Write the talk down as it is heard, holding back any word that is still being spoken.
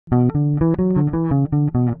This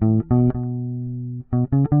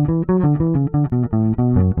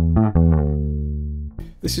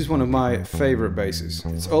is one of my favourite basses.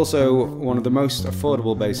 It's also one of the most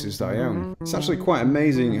affordable basses that I own. It's actually quite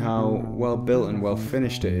amazing how well built and well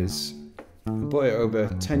finished it is. I bought it over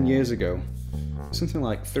 10 years ago. Something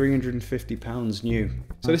like £350 new.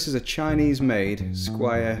 So this is a Chinese-made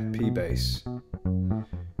Squier P bass.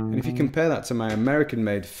 And if you compare that to my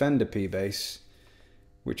American-made Fender P bass,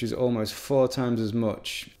 which is almost 4 times as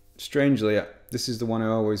much, strangely, this is the one I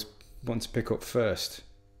always want to pick up first.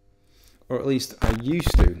 Or at least I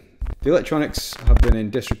used to. The electronics have been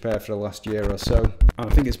in disrepair for the last year or so, and I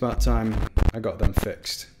think it's about time I got them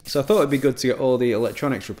fixed. So I thought it'd be good to get all the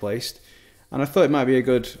electronics replaced, and I thought it might be a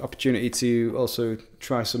good opportunity to also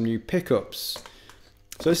try some new pickups.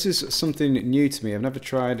 So this is something new to me. I've never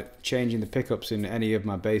tried changing the pickups in any of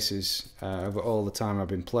my basses over all the time I've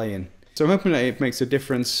been playing. So I'm hoping that it makes a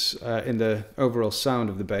difference in the overall sound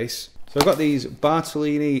of the bass. So I've got these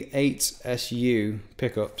Bartolini 8SU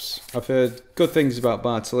pickups. I've heard good things about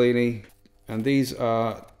Bartolini, and these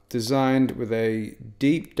are designed with a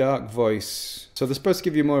deep dark voice. So they're supposed to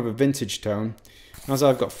give you more of a vintage tone. As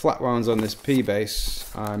I've got flat wounds on this P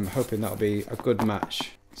bass, I'm hoping that'll be a good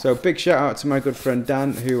match. So big shout out to my good friend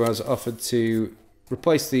Dan, who has offered to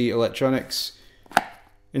replace the electronics,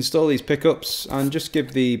 install these pickups, and just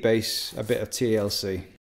give the bass a bit of TLC.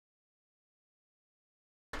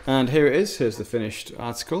 And here it is, here's the finished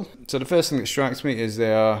article. So the first thing that strikes me is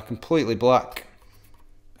they are completely black.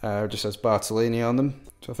 Just says Bartolini on them.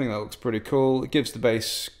 So I think that looks pretty cool. It gives the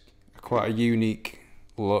bass quite a unique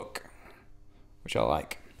look, which I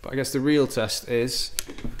like. But I guess the real test is,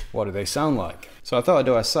 what do they sound like? So I thought I'd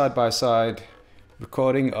do a side-by-side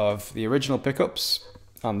recording of the original pickups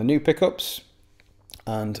and the new pickups,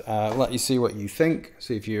 and let you see what you think,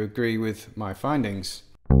 see if you agree with my findings.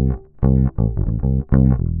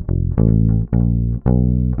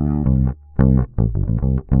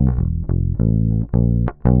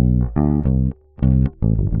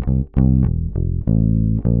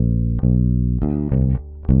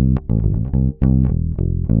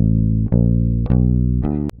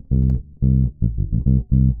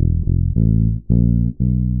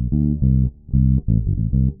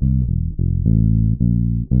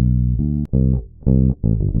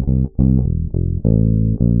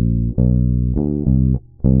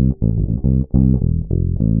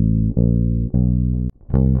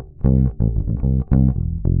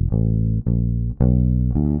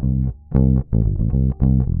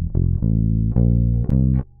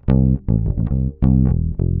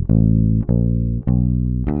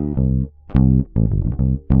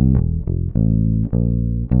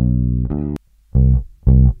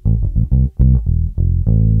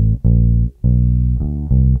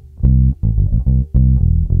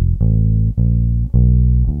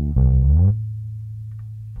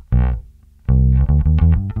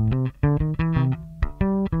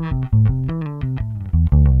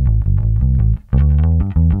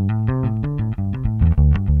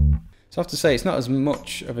 So I have to say, it's not as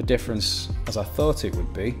much of a difference as I thought it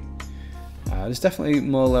would be. There's definitely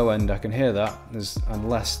more low end, I can hear that, and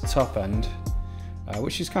less top end,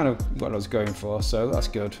 which is kind of what I was going for, so that's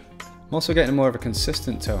good. I'm also getting more of a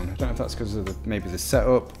consistent tone. I don't know if that's because of maybe the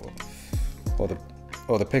setup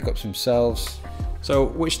or the pickups themselves. So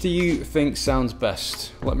which do you think sounds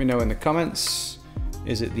best? Let me know in the comments.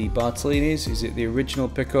 Is it the Bartolinis? Is it the original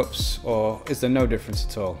pickups? Or is there no difference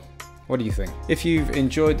at all? What do you think? If you've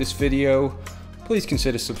enjoyed this video, please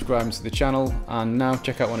consider subscribing to the channel, and now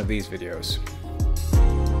check out one of these videos.